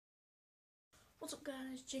What's up,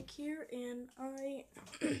 guys? Jake here, and I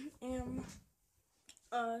am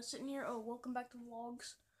sitting here. Oh, welcome back to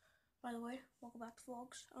vlogs. By the way, welcome back to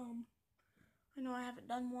vlogs. I know I haven't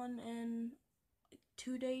done one in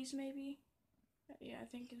 2 days, maybe. Yeah, I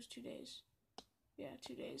think it was 2 days. Yeah,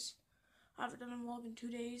 2 days. I haven't done a vlog in 2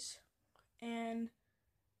 days, and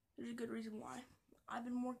there's a good reason why. I've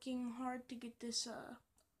been working hard to get this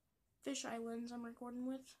fisheye lens I'm recording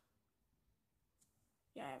with.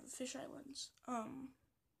 Yeah, I have a fisheye lens.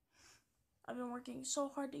 I've been working so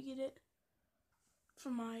hard to get it for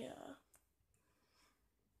my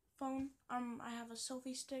phone. I have a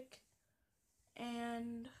selfie stick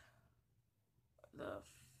and the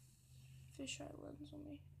fisheye lens. Let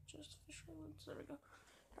me adjust the fisheye lens. There we go.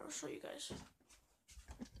 I'll show you guys.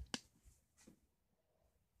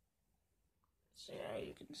 So yeah,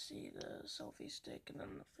 you can see the selfie stick and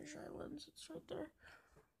then the fisheye lens. It's right there.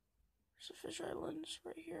 There's a fisheye lens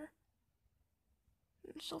right here.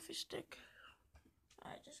 And selfie stick. I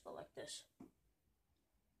just go like this.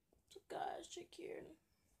 So guys, check here.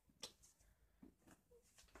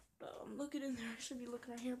 I'm looking in there. I should be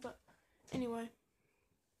looking right here, but anyway.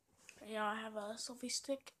 Yeah, I have a selfie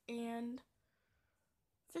stick and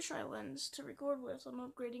fisheye lens to record with. I'm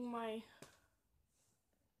upgrading my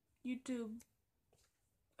YouTube.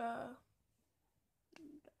 I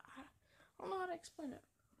don't know how to explain it.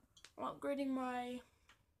 I'm upgrading my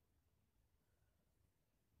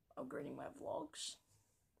vlogs.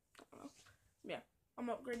 I don't know. Yeah, I'm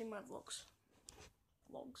upgrading my vlogs.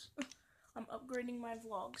 I'm upgrading my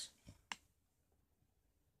vlogs.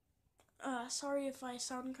 Sorry if I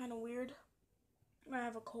sound kind of weird. I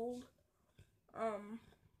have a cold.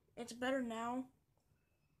 It's better now,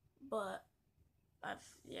 but I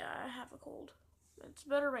have a cold. It's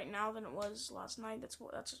better right now than it was last night. That's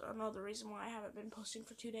another reason why I haven't been posting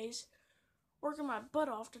for 2 days. Working my butt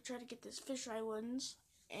off to try to get this fisheye lens,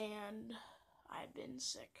 and I've been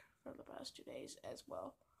sick for the past 2 days as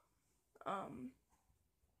well.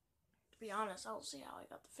 To be honest, I don't see how I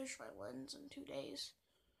got the fisheye lens in 2 days.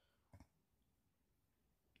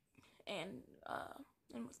 And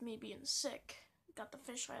with me being sick, got the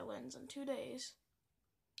fisheye lens in 2 days.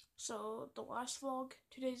 So the last vlog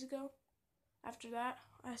 2 days ago, after that,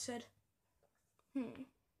 I said, I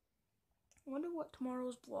wonder what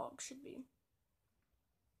tomorrow's vlog should be.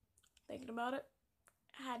 Thinking about it,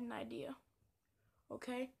 I had an idea.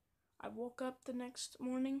 Okay, I woke up the next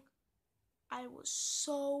morning. I was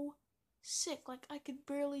so sick, like I could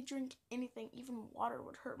barely drink anything. Even water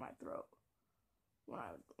would hurt my throat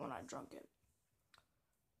when I drank it.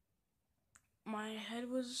 My head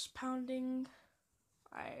was pounding.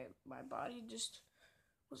 My body just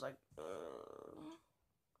was like,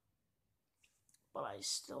 but I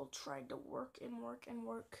still tried to work and work and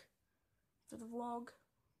work for the vlog.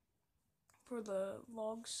 For the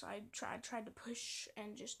vlogs, I tried to push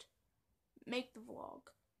and just make the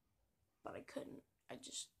vlog, but I couldn't. I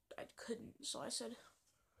couldn't. So I said,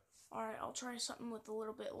 alright, I'll try something with a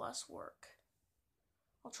little bit less work.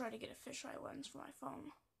 I'll try to get a fisheye lens for my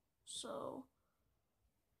phone. So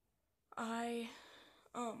I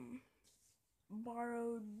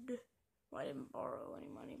borrowed, well, I didn't borrow any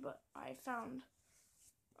money, but I found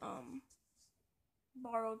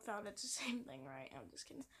found, it's the same thing, right? I'm just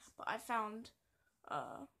kidding. But I found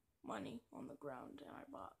money on the ground, and I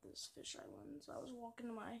bought this fisheye lens. I was walking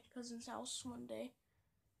to my cousin's house one day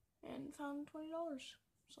and found $20.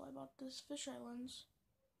 So I bought this fisheye lens,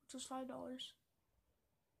 which was $5.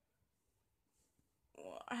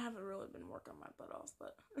 Well, I haven't really been working my butt off,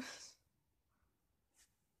 but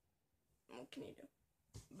what can you do?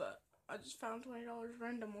 But I just found $20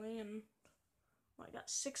 randomly, and I got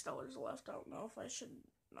 $6 left. I don't know if I should,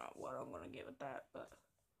 not what I'm gonna give it that, but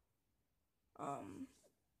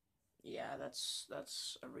yeah,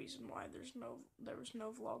 that's a reason why there was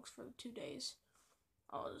no vlogs for the 2 days.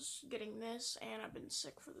 I was getting this, and I've been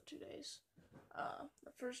sick for the 2 days.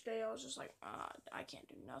 The first day I was just like, I can't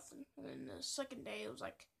do nothing. And then the second day it was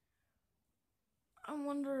like, I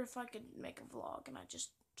wonder if I could make a vlog, and I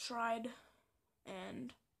just tried.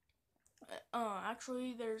 And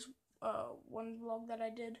actually there's one vlog that I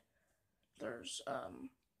did. There's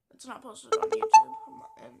it's not posted on YouTube.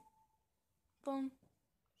 And phone,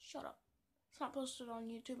 shut up. It's not posted on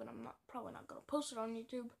YouTube, and I'm probably not gonna post it on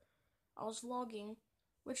YouTube. I was vlogging,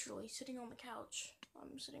 literally sitting on the couch.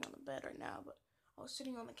 I'm sitting on the bed right now, but I was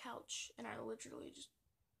sitting on the couch, and I literally just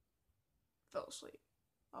fell asleep.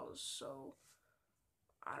 I was so,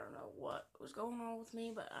 I don't know what was going on with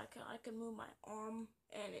me, but I could move my arm,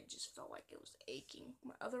 and it just felt like it was aching.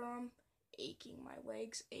 My other arm aching, my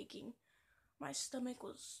legs aching, my stomach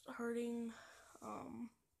was hurting.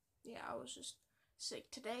 Yeah, I was just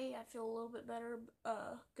sick. Today I feel a little bit better,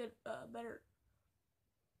 better.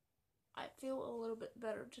 I feel a little bit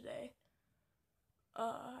better today.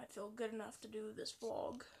 I feel good enough to do this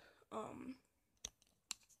vlog.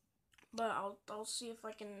 But I'll see if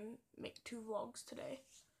I can make 2 vlogs today.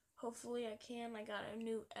 Hopefully I can. I got a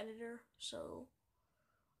new editor, so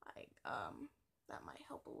that might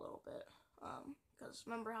help a little bit. Because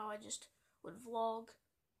remember how I just would vlog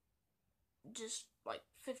just like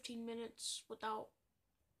 15 minutes without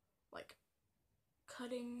like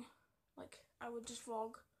cutting. Like I would just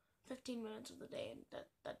vlog 15 minutes of the day, and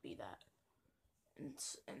that'd be that.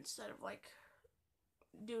 Instead of like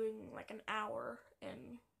doing like an hour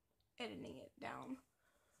and editing it down.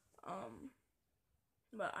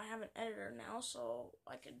 But I have an editor now, so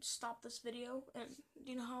I could stop this video. And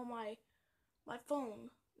do you know how my phone,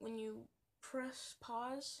 when you press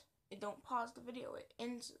pause, it don't pause the video, it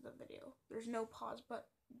ends the video. There's no pause button.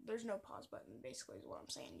 Basically is what I'm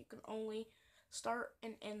saying. You can only start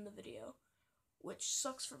and end the video, which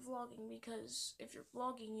sucks for vlogging, because if you're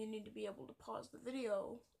vlogging, you need to be able to pause the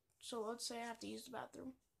video. So let's say I have to use the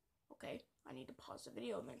bathroom. Okay, I need to pause the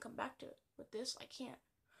video and then come back to it. With this, I can't.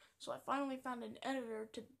 So I finally found an editor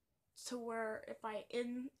to where if I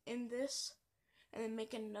end this and then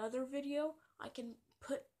make another video, I can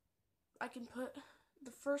put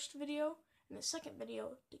the first video and the second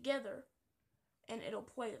video together, and it'll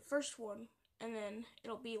play the first one, and then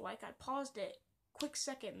it'll be like I paused it, quick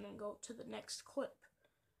second, and then go to the next clip.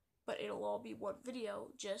 But it'll all be one video,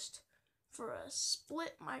 just for a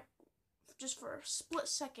split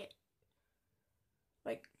second.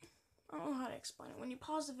 Like, I don't know how to explain it. When you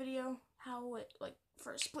pause the video, how it, like,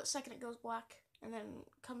 for a split second it goes black, and then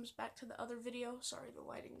comes back to the other video. Sorry, the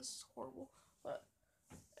lighting is horrible. But,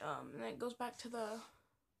 and then it goes back to the,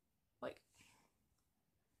 like,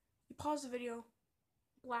 you pause the video,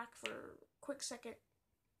 black for a quick second,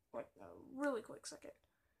 like, a really quick second,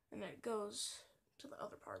 and then it goes to the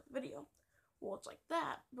other part of the video. Well, it's like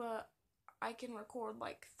that, but I can record,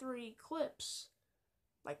 like, 3 clips.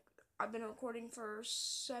 Like, I've been recording for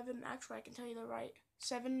 7, actually I can tell you the right,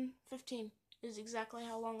 7:15 is exactly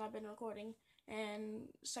how long I've been recording, and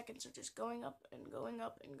seconds are just going up and going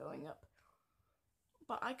up and going up.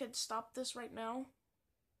 But I could stop this right now.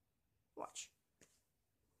 Watch.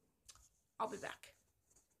 I'll be back.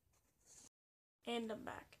 And I'm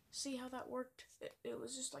back. See how that worked? It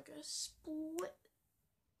was just like a split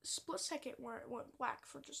second where it went black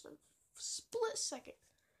for just a split second.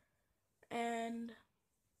 And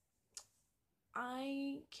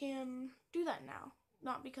I can do that now.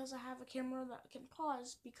 Not because I have a camera that can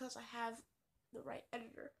pause, because I have the right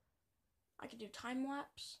editor. I can do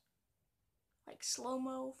time-lapse, like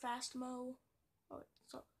slow-mo, fast-mo,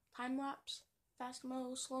 so time-lapse,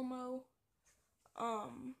 fast-mo, slow-mo. I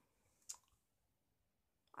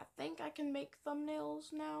think I can make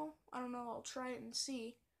thumbnails now. I don't know, I'll try it and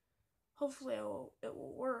see. Hopefully it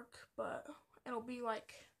will work, but it'll be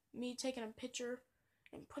like me taking a picture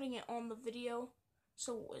and putting it on the video.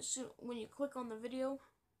 So when you click on the video,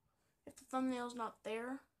 if the thumbnail's not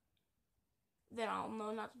there, then I'll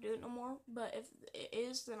know not to do it no more. But if it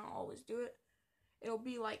is, then I'll always do it. It'll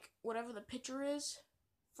be like whatever the picture is,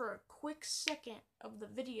 for a quick second of the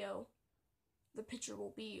video, the picture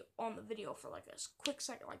will be on the video for like a quick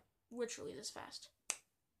second, like literally this fast.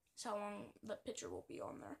 That's how long the picture will be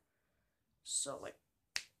on there. So like,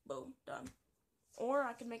 boom, done. Or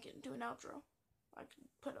I can make it into an outro. I could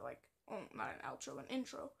put it like, oh, not an outro, an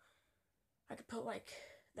intro. I could put like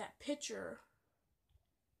that picture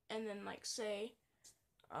and then like say,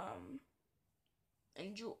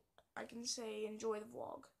 enjoy. I can say enjoy the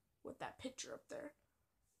vlog with that picture up there.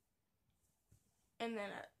 And then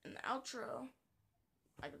in the outro,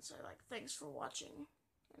 I could say like thanks for watching,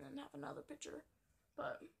 and then have another picture.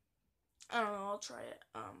 But I don't know, I'll try it.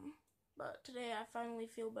 But today I finally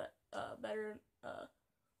feel better.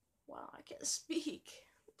 Wow, I can't speak.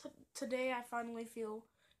 Today I finally feel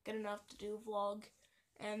good enough to do a vlog,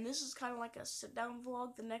 and this is kind of like a sit-down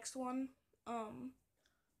vlog. The next one,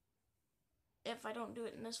 if I don't do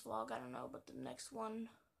it in this vlog, I don't know, but the next one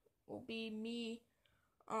will be me.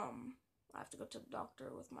 I have to go to the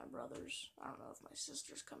doctor with my brothers. I don't know if my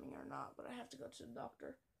sister's coming or not, but I have to go to the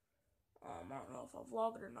doctor. I don't know if I'll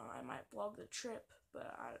vlog it or not. I might vlog the trip,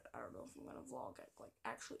 but I don't know if I'm gonna vlog it like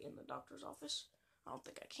actually in the doctor's office. I don't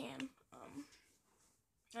think I can.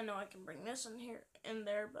 I know I can bring this in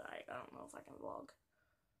there, but I don't know if I can vlog.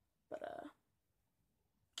 But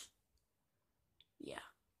yeah.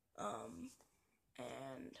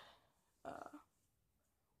 And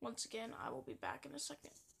once again, I will be back in a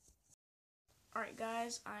second. Alright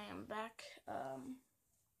guys, I am back.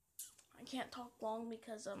 I can't talk long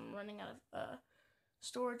because I'm running out of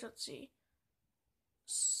storage. Let's see,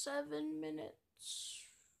 7 minutes,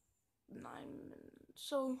 9 minutes.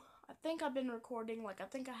 So I think I've been recording, like, I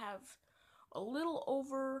think I have a little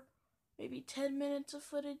over maybe 10 minutes of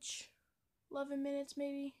footage, 11 minutes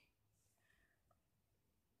maybe.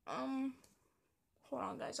 Hold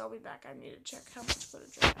on, guys, I'll be back. I need to check how much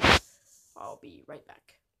footage I have. I'll be right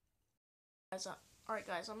back. Alright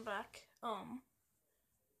guys, I'm back.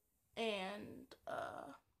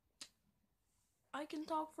 I can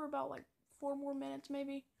talk for about like 4 more minutes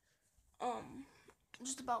maybe.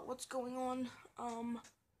 Just about what's going on.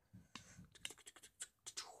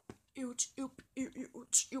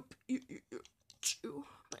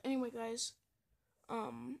 But anyway, guys,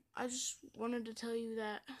 I just wanted to tell you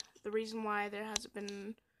that the reason why there hasn't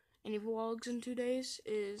been any vlogs in 2 days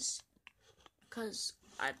is because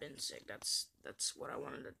I've been sick. That's what I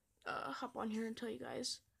wanted to hop on here and tell you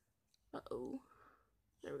guys. Uh-oh.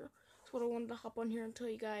 There we go. That's what I wanted to hop on here and tell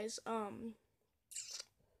you guys.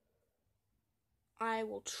 I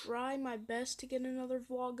will try my best to get another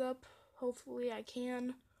vlog up. Hopefully I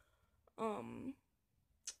can.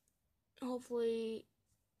 Hopefully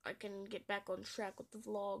I can get back on track with the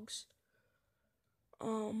vlogs.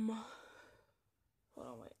 Hold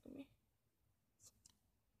on, wait, let me.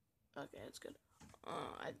 Okay, it's good.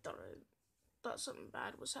 I thought something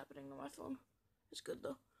bad was happening on my phone. It's good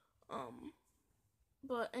though.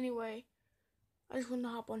 But anyway, I just wanted to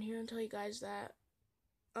hop on here and tell you guys that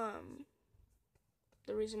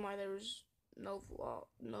the reason why there was no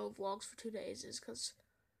vlogs for 2 days is because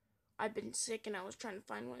I've been sick and I was trying to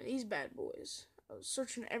find one of these bad boys. I was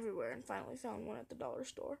searching everywhere and finally found one at the dollar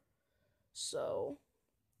store. So,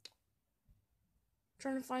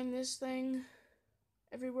 trying to find this thing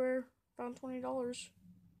everywhere, found $20.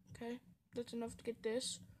 Okay, that's enough to get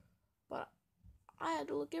this. But I had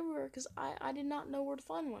to look everywhere because I did not know where to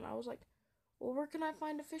find one. I was like, well, where can I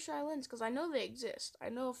find a fisheye lens? Because I know they exist. I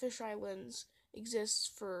know a fisheye lens exists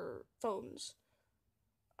for phones.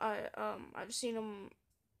 I've seen them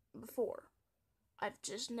before. I've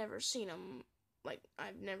just never seen them. Like,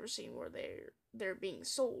 I've never seen where they're being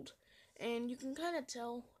sold. And you can kind of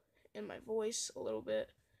tell in my voice a little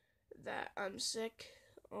bit that I'm sick.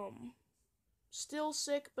 Still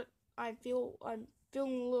sick, but I'm feeling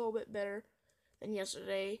a little bit better than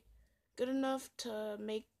yesterday. Good enough to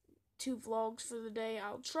make 2 vlogs for the day.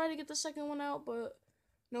 I'll try to get the second one out, but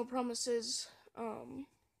no promises.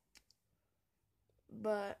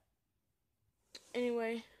 But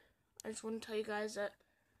anyway, I just want to tell you guys that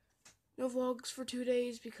no vlogs for 2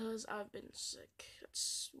 days because I've been sick.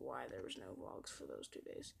 That's why there was no vlogs for those 2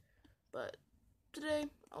 days. But today,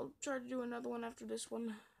 I'll try to do another one after this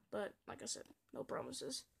one. But like I said, no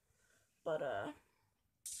promises. But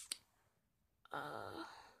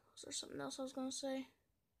was there something else I was gonna say?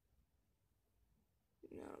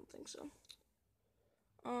 No, I don't think so.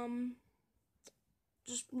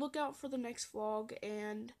 Just look out for the next vlog,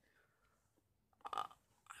 and I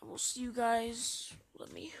will see you guys.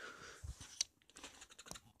 Let me.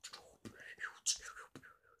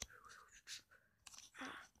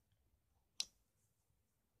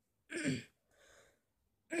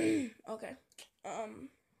 Okay.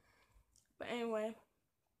 But anyway,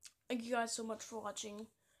 thank you guys so much for watching.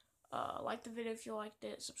 Like the video if you liked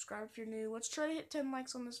it. Subscribe if you're new. Let's try to hit 10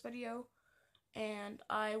 likes on this video, and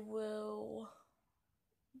I will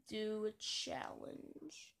do a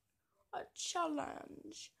challenge. But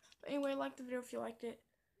anyway, like the video if you liked it.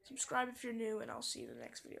 Subscribe if you're new, and I'll see you in the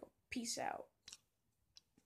next video. Peace out.